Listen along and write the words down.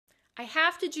I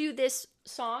have to do this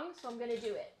song, so I'm going to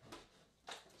do it.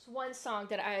 It's one song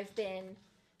that I'm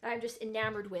just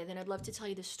enamored with, and I'd love to tell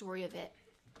you the story of it.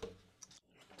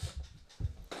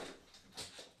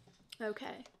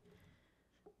 Okay.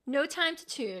 No Time to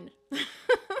Tune.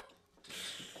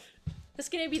 That's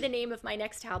going to be the name of my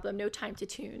next album, No Time to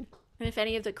Tune. And if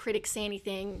any of the critics say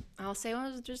anything, I'll say,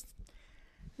 well, it's just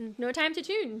no time to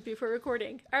tune before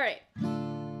recording. All right.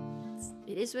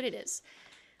 It is what it is.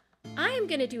 I am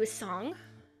going to do a song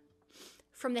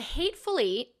from the Hateful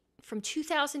Eight from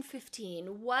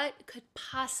 2015. What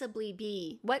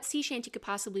sea shanty could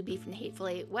possibly be from the Hateful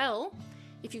Eight? Well,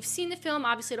 if you've seen the film,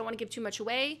 obviously I don't want to give too much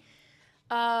away.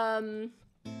 The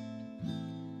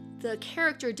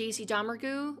character Daisy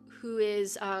Domergue, who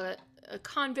is a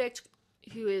convict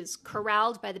who is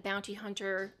corralled by the bounty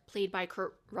hunter played by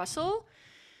Kurt Russell.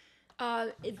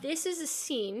 This is a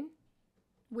scene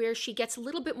where she gets a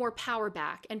little bit more power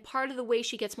back. And part of the way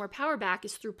she gets more power back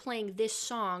is through playing this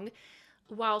song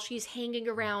while she's hanging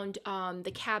around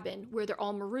the cabin where they're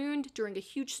all marooned during a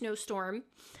huge snowstorm.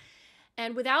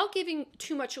 And without giving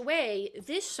too much away,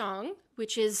 this song,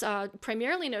 which is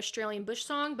primarily an Australian bush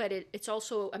song, but it's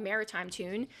also a maritime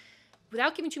tune,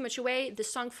 without giving too much away, the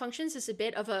song functions as a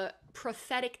bit of a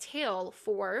prophetic tale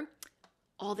for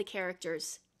all the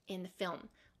characters in the film,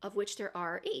 of which there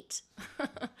are 8.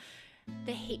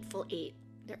 The Hateful Eight.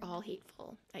 They're all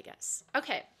hateful, I guess.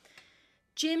 Okay.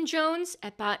 Jim Jones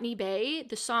at Botany Bay.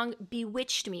 The song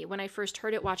bewitched me when I first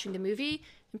heard it watching the movie.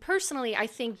 And personally, I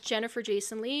think Jennifer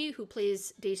Jason Leigh, who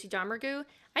plays Daisy Domergue,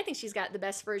 I think she's got the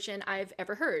best version I've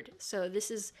ever heard. So this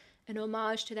is an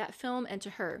homage to that film and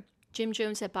to her. Jim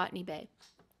Jones at Botany Bay.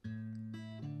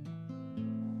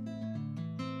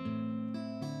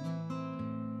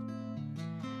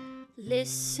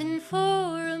 Listen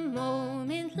for a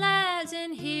moment, lads,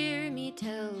 and hear me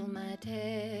tell my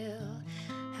tale.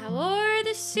 How o'er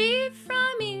the sea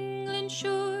from England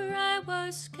shore I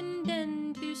was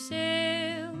condemned to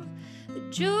sail. The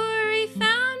jury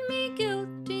found me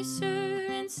guilty, sir,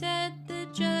 and said, the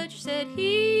judge said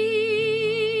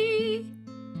he,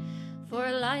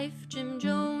 for life, Jim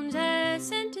Jones, I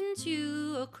sentence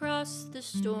you across the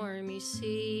stormy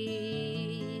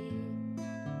sea.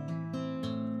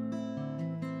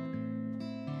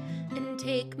 And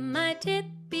take my tip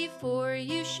before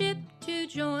you ship to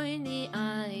join the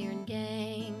iron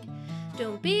gang.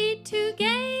 Don't be too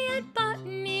gay at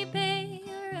Botany Bay,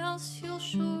 or else you'll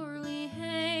surely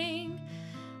hang.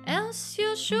 Else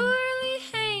you'll surely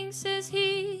hang, says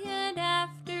he, and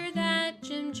after that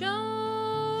Jim Jones,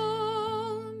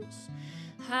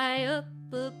 high up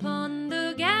upon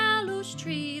the gallows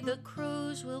tree, the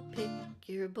crows will pick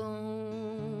your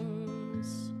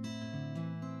bones.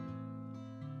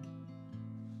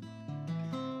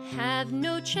 Have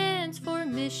no chance for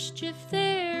mischief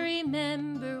there,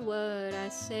 remember what I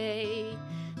say.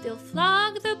 They'll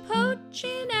flog the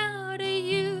poaching out of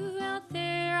you out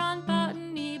there on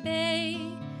Botany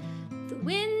Bay. The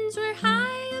winds were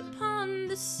high upon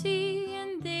the sea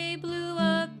and they blew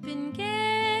up in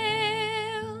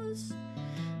gales.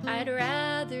 I'd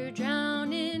rather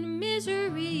drown in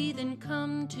misery than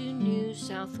come to New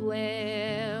South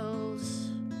Wales.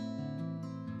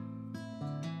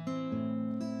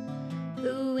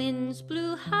 The winds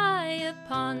blew high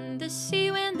upon the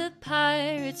sea when the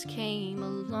pirates came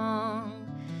along,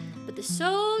 but the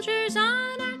soldiers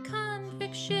on our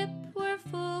convict ship were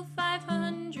full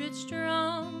 500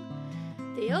 strong.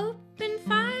 They opened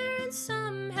fire and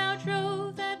somehow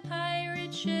drove that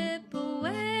pirate ship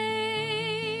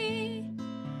away.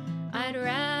 I'd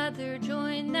rather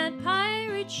join that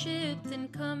pirate ship than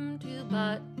come to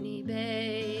Botany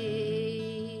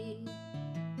Bay.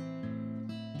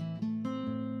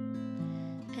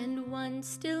 One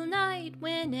still night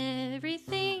when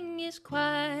everything is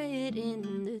quiet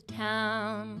in the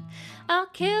town, I'll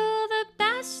kill the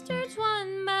bastards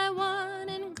one by one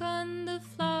and gun the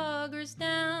floggers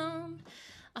down.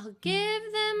 I'll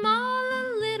give them all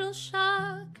a little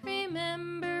shock,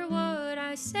 remember what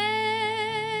I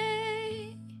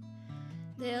say.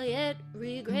 They'll yet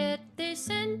regret they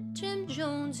sent Jim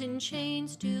Jones in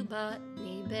chains to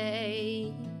Botany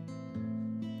Bay.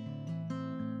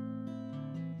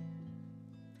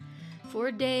 For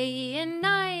day and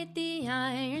night the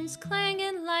iron's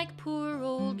clanging like poor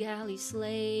old galley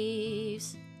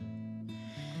slaves.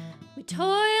 We toil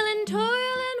and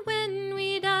when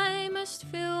we die must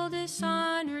fill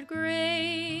dishonored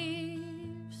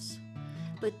graves.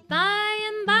 But by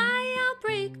and by I'll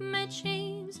break my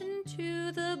chains and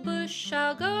to the bush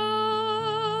I'll go.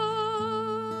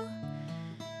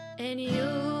 And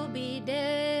you'll be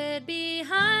dead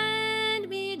behind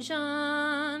me,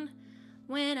 John,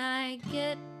 when I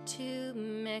get to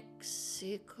Mexico.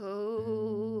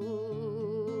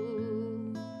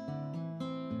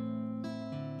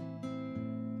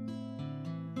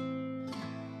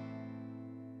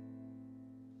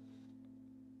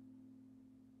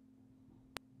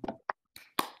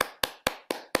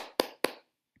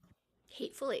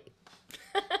 Hateful Eight.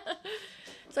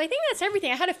 So I think that's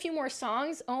everything. I had a few more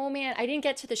songs. Oh man, I didn't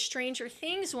get to the Stranger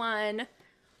Things one,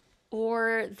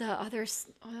 or the others,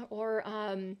 or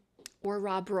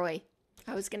Rob Roy.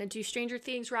 I was gonna do Stranger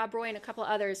Things, Rob Roy, and a couple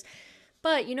others,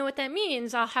 but you know what that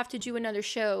means? I'll have to do another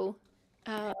show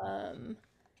online,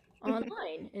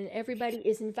 and everybody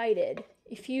is invited.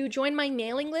 If you join my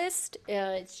mailing list,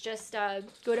 it's just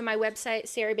go to my website,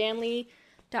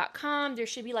 sarahbanley.com. There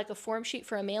should be like a form sheet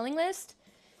for a mailing list.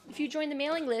 If you join the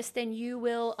mailing list, then you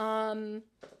will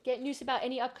get news about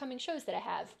any upcoming shows that I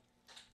have.